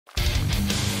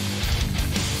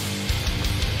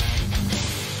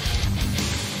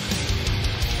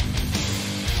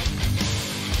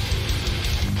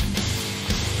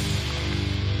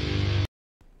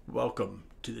Welcome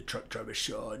to the Truck Driver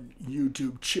Sean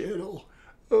YouTube channel.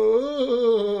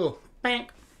 Oh, bang.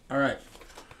 All right.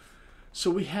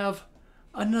 So we have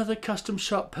another custom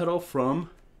shop pedal from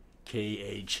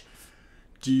KHDK.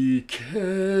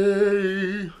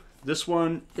 This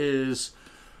one is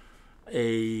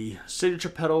a signature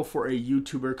pedal for a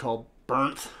YouTuber called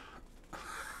Burnt.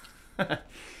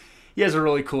 He has a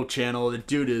really cool channel. The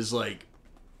dude is like,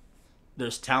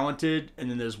 there's talented,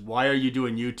 and then there's why are you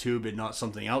doing YouTube and not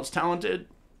something else talented?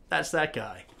 That's that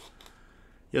guy.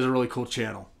 He has a really cool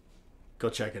channel. Go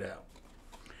check it out.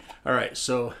 All right,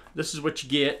 so this is what you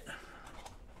get.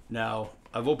 Now,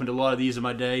 I've opened a lot of these in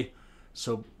my day,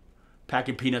 so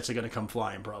packing peanuts are going to come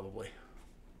flying probably.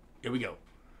 Here we go.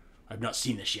 I've not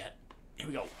seen this yet. Here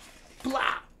we go.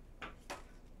 Blah!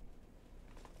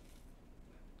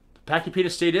 The packing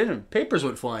peanuts stayed in and papers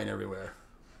went flying everywhere.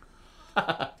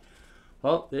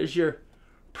 Well, there's your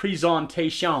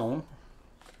presentation.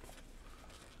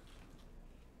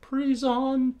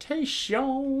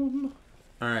 Presentation.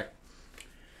 All right.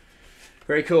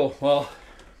 Very cool. Well,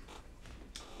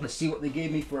 let's see what they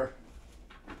gave me for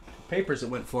papers that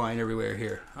went flying everywhere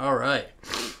here. All right.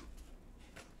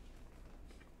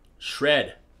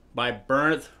 Shred by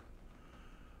Burnt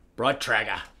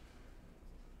Broadtrager.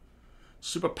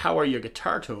 Superpower your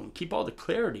guitar tone. Keep all the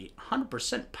clarity.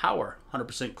 100% power.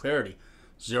 100% clarity.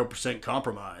 0%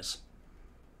 compromise.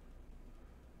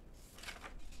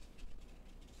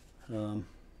 Ooh.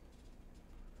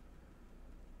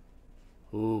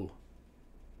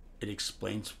 It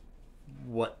explains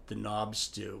what the knobs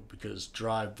do, because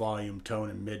drive, volume, tone,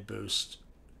 and mid boost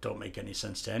don't make any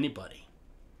sense to anybody.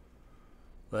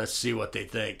 Let's see what they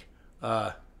think.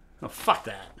 Oh, fuck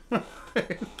that. Who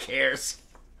cares?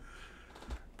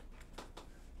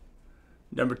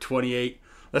 Number 28.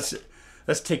 Let's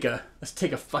take a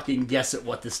fucking guess at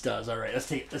what this does. All right, let's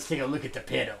take a look at the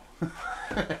pedal.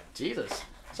 Jesus,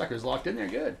 sucker's locked in there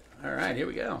good. All right, here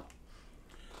we go.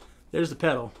 There's the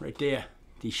pedal right there.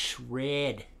 The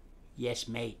shred. Yes,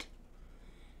 mate.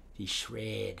 The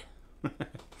shred.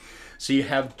 So you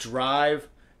have drive,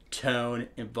 tone,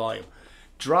 and volume.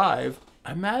 Drive,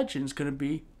 I imagine, is going to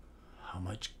be how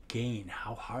much gain,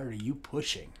 how hard are you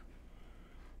pushing?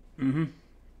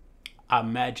 I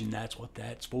imagine that's what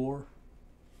that's for.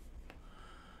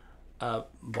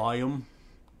 Volume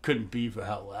couldn't be for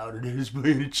how loud it is, but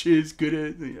it is good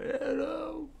at, I don't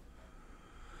know.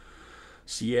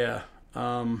 So yeah,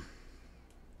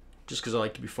 just because I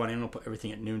like to be funny, I'm gonna put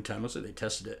everything at noontime. Looks like they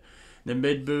tested it. The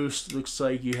mid boost looks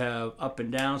like you have up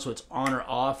and down, so it's on or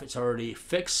off. It's already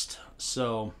fixed.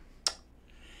 So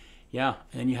yeah,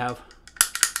 and then you have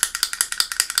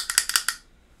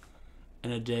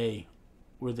in a day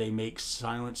where they make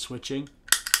silent switching.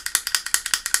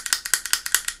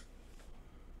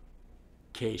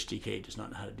 KHDK does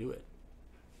not know how to do it.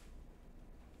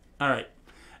 Alright,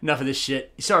 enough of this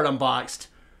shit. You saw it unboxed.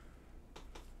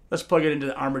 Let's plug it into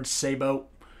the Armored Sabot,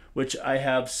 which I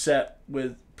have set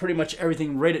with pretty much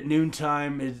everything right at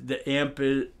noontime. The amp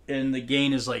and the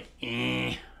gain is like,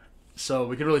 eh. So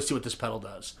we can really see what this pedal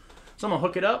does. So I'm going to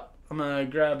hook it up. I'm going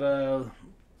to grab a...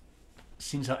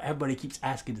 Seems how everybody keeps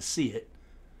asking to see it.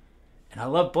 And I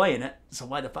love playing it, so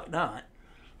why the fuck not?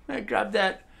 I'm going to grab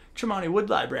that Tremonti Wood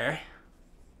Library.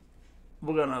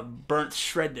 We're going to Burnt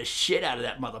shred the shit out of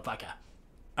that motherfucker.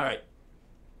 Alright.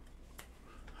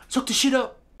 Let's hook the shit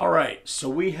up. Alright, so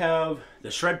we have the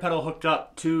shred pedal hooked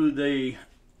up to the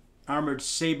Armored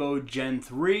Sabot Gen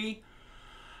 3.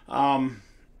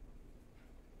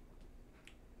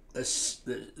 Let's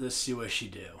see what she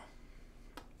do.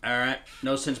 Alright,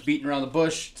 no sense beating around the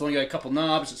bush. It's only got a couple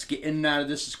knobs. Let's get in and out of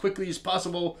this as quickly as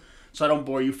possible so I don't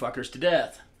bore you fuckers to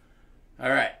death.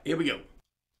 Alright, here we go.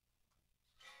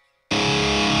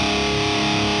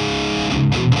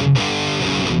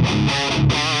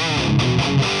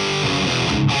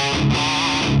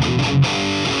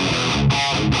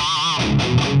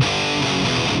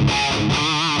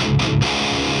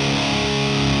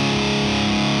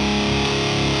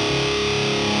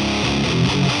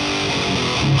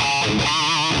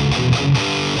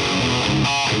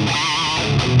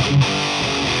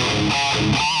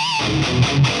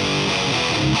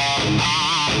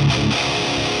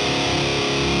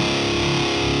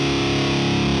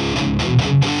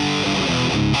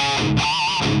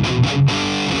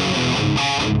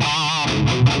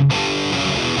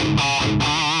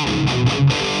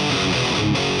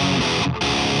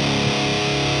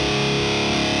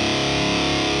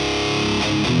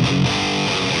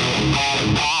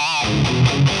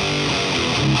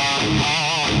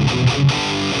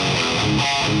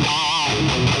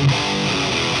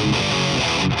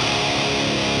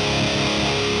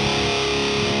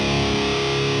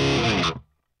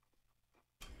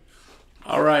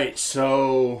 All right,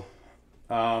 so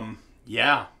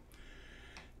yeah,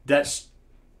 it's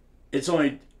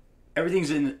only everything's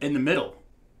in the middle,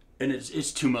 and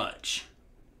it's too much.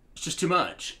 It's just too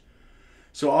much.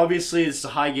 So obviously it's a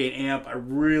high gain amp. I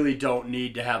really don't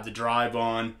need to have the drive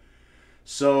on.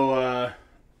 So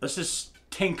let's just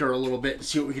tinker a little bit and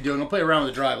see what we can do. I'm gonna play around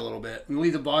with the drive a little bit. I'm gonna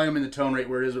leave the volume and the tone rate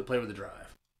where it is, but play with the drive.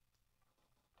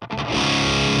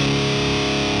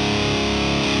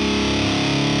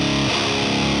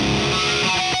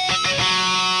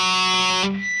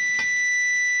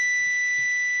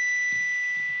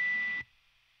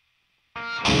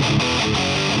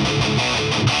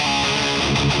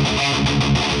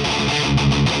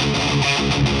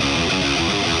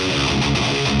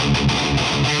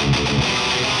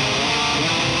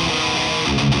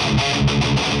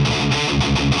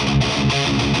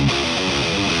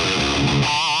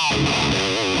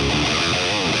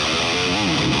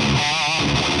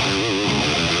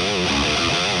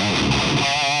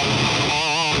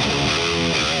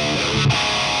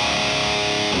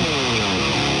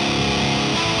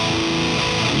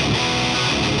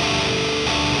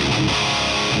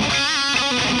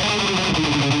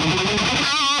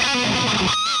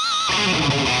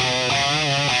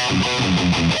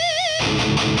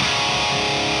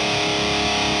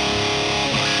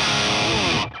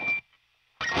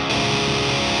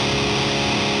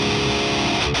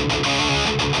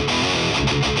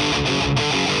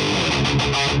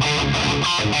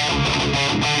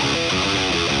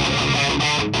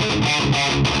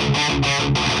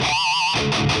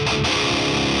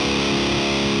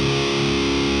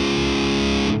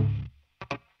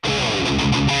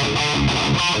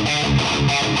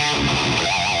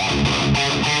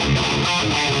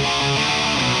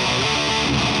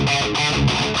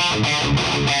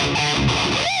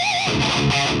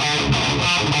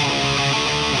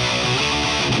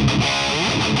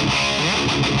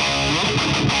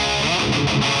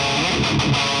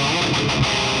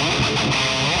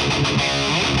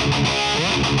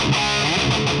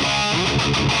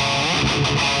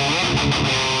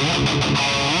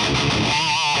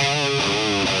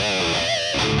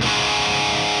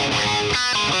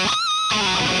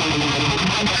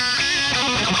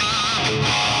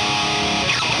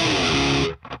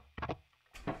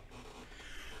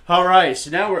 All right, so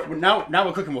now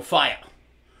we're cooking with fire.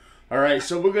 All right,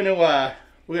 so we're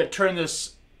gonna turn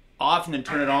this off and then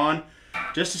turn it on,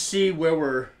 just to see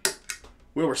where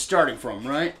we're starting from.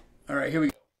 Right? All right, here we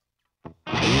go.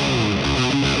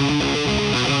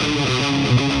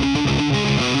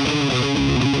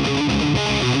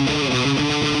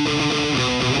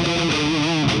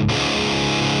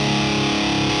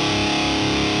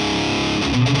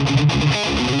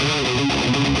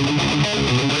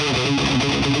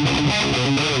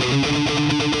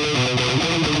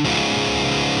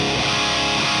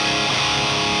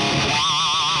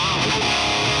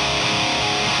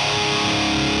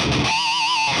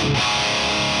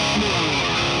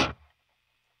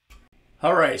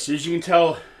 All right, so as you can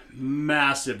tell,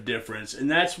 massive difference, and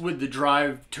that's with the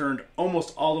drive turned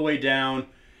almost all the way down,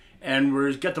 and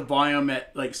we've got the volume at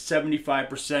like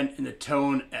 75% and the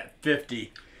tone at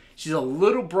 50. She's a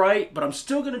little bright, but I'm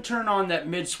still going to turn on that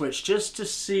mid switch just to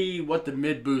see what the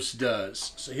mid boost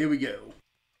does. So here we go.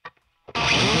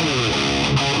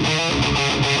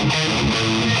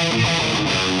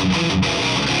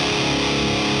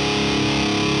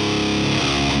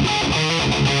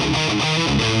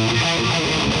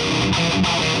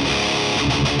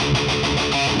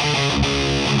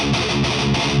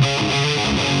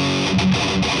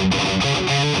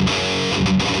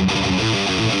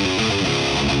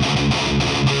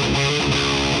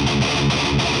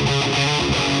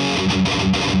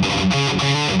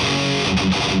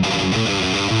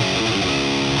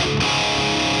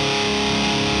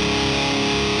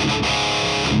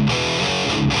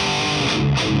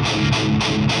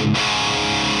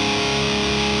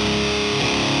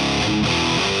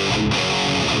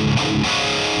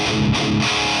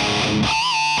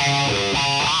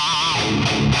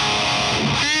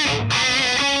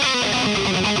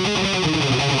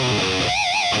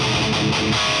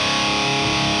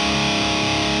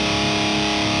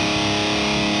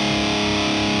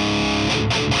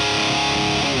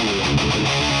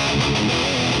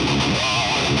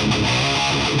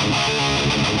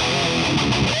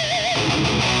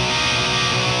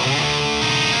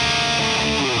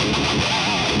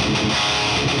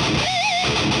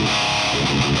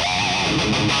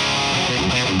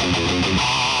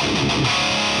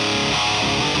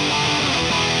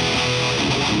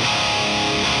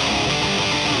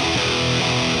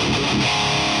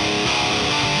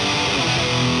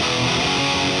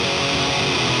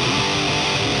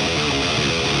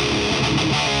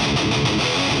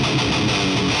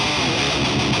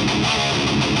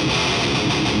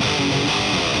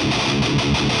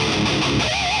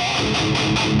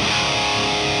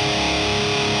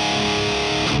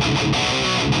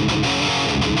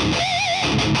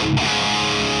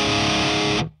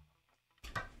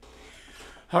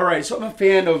 Alright, so I'm a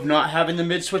fan of not having the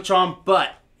mid switch on,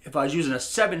 but if I was using a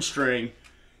 7-string,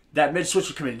 that mid switch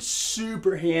would come in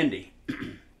super handy.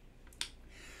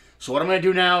 So what I'm going to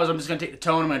do now is I'm just going to take the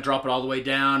tone, I'm going to drop it all the way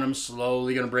down, I'm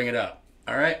slowly going to bring it up.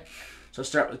 Alright, so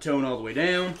start with the tone all the way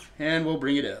down, and we'll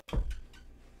bring it up.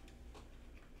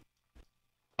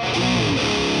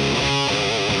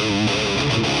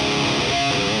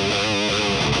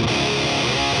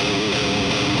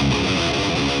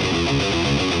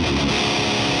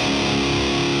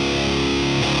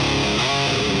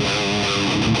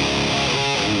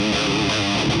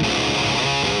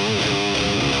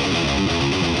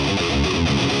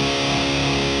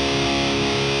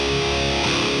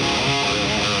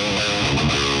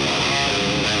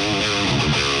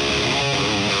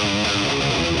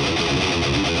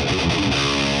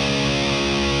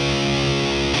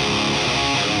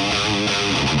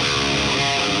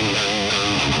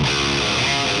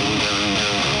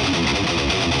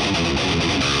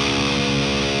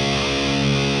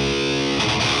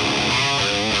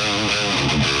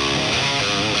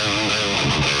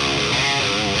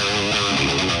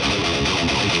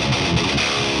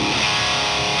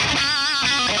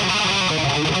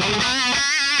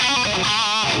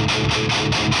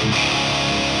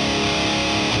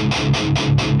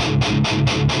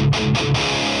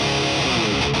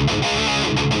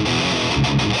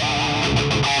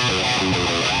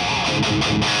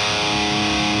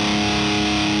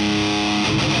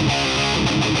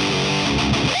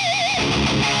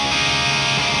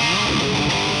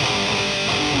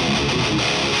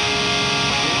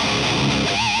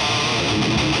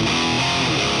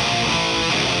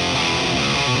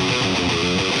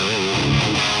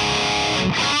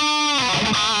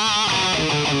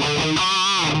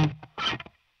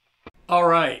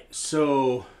 Alright,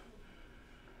 so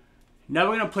now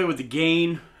we're going to play with the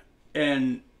gain,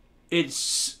 and I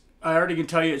already can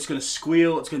tell you it's going to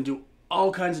squeal, it's going to do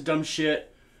all kinds of dumb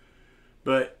shit,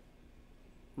 but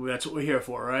that's what we're here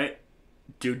for, right?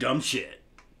 Do dumb shit.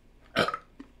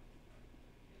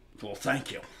 Well,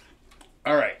 thank you.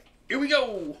 Alright, here we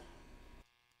go!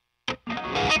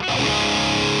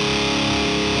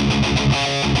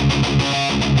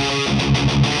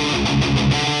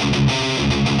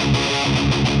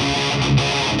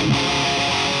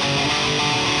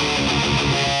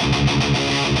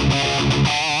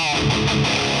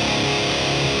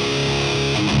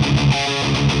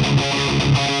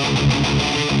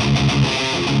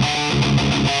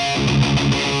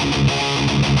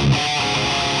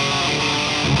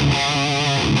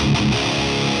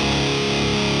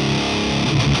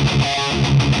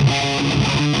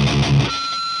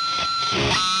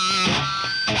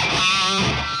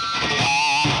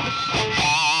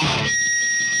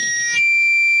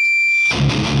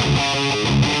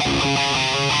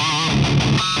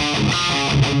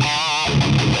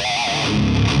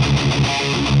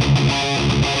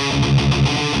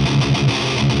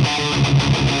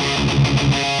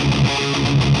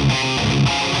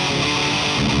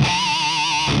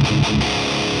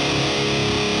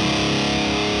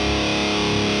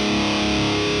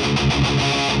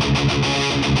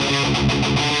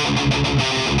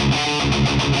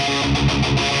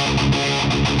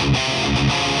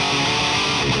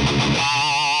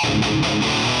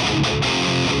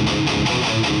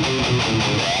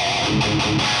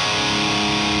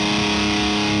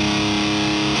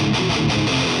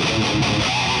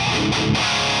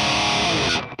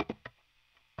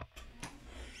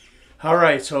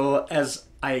 Alright, so as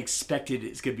I expected,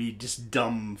 it's going to be just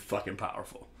dumb fucking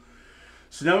powerful.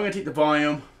 So now we're going to take the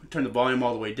volume, turn the volume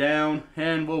all the way down,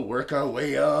 and we'll work our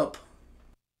way up.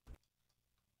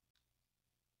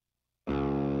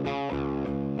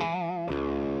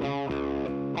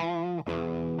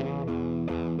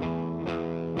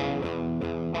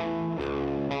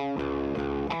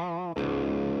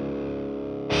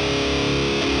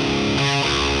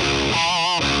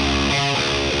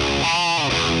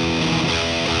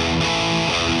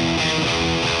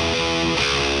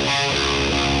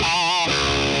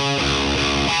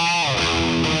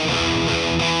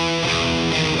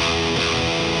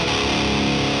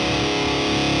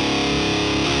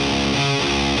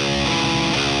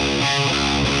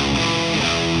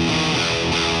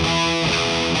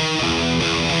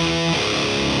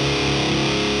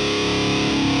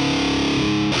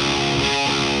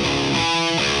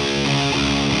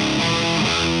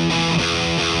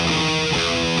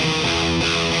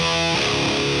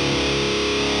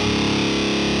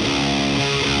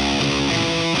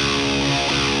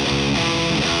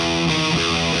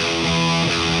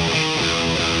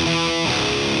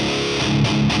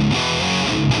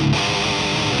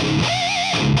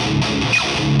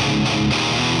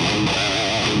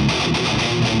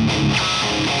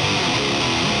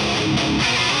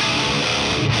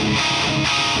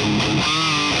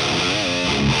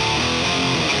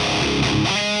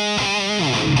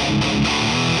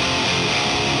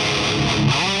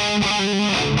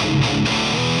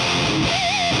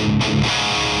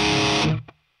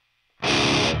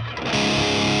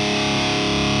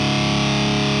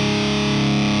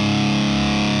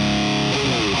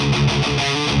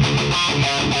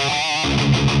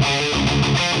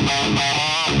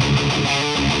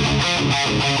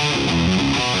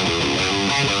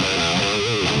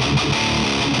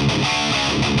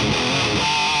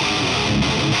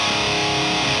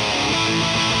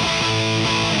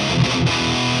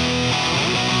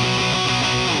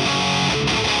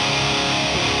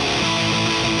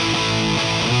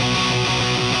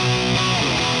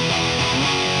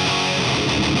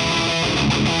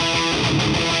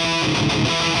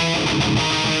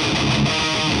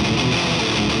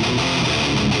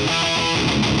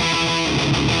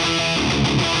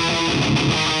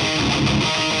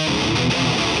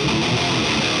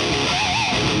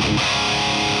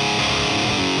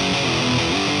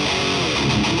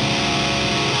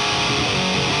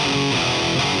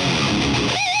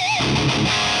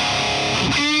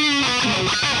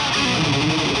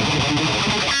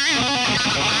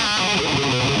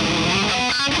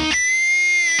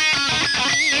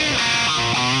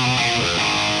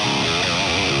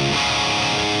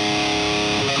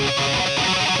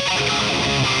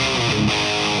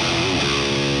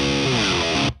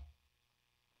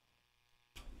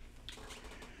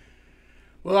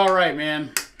 Well, all right,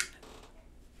 man.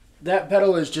 That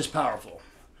pedal is just powerful.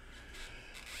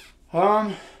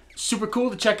 Super cool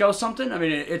to check out something. I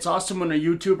mean, it's awesome when a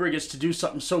YouTuber gets to do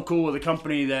something so cool with a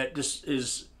company that just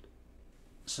is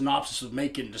synopsis of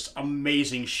making just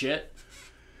amazing shit.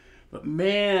 But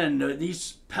man,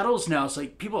 these pedals now, it's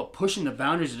like people are pushing the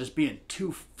boundaries of just being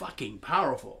too fucking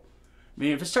powerful. I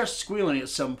mean, if it starts squealing at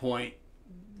some point,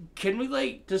 can we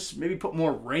like just maybe put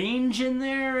more range in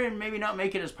there and maybe not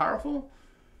make it as powerful?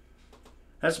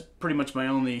 That's pretty much my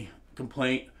only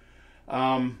complaint.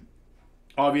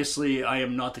 Obviously, I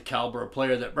am not the caliber of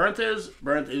player that Bernth is.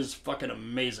 Bernth is fucking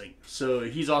amazing. So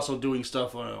he's also doing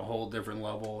stuff on a whole different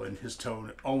level, and his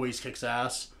tone always kicks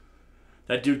ass.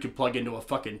 That dude could plug into a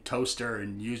fucking toaster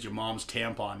and use your mom's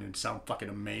tampon and sound fucking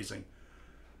amazing.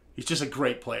 He's just a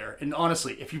great player. And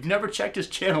honestly, if you've never checked his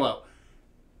channel out,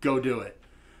 go do it.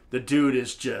 The dude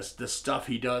is just, the stuff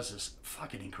he does is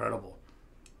fucking incredible.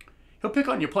 He'll pick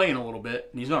on your playing a little bit,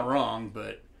 and he's not wrong,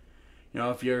 but, you know,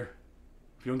 if you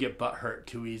don't get butt hurt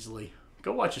too easily,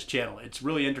 go watch his channel. It's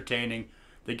really entertaining.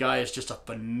 The guy is just a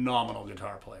phenomenal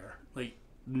guitar player. Like,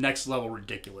 next level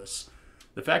ridiculous.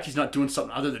 The fact he's not doing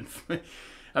something other than...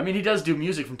 I mean, he does do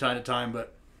music from time to time,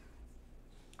 but...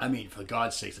 I mean, for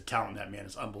God's sakes, the talent in that man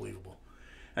is unbelievable.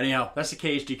 Anyhow, that's the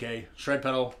KHDK. Shred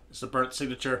pedal. It's the Bernth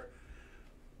signature.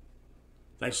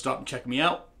 Thanks for stopping and checking me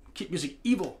out. Keep music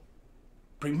evil.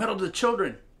 Bring metal to the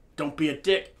children. Don't be a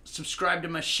dick. Subscribe to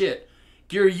my shit.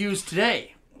 Gear used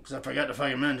today. Because I forgot to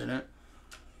fucking mention it.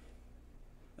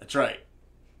 That's right.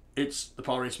 It's the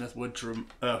Paul Reed Smith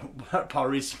Paul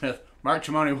Reed Smith Mark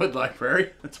Tremonti Wood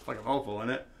Library. That's a fucking mouthful, isn't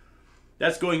it?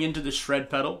 That's going into the shred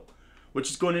pedal, which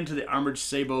is going into the Armored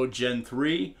Sabot Gen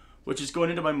 3, which is going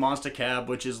into my Monster Cab,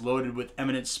 which is loaded with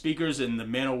Eminence speakers, and the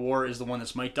Man of War is the one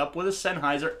that's mic'd up with a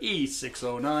Sennheiser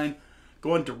E609,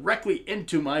 going directly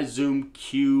into my Zoom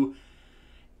Q8N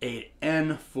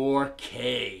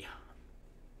 4K.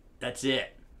 That's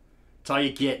it. That's all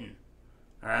you're getting.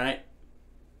 Alright?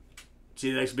 See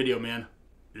you in the next video, man.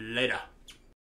 Later.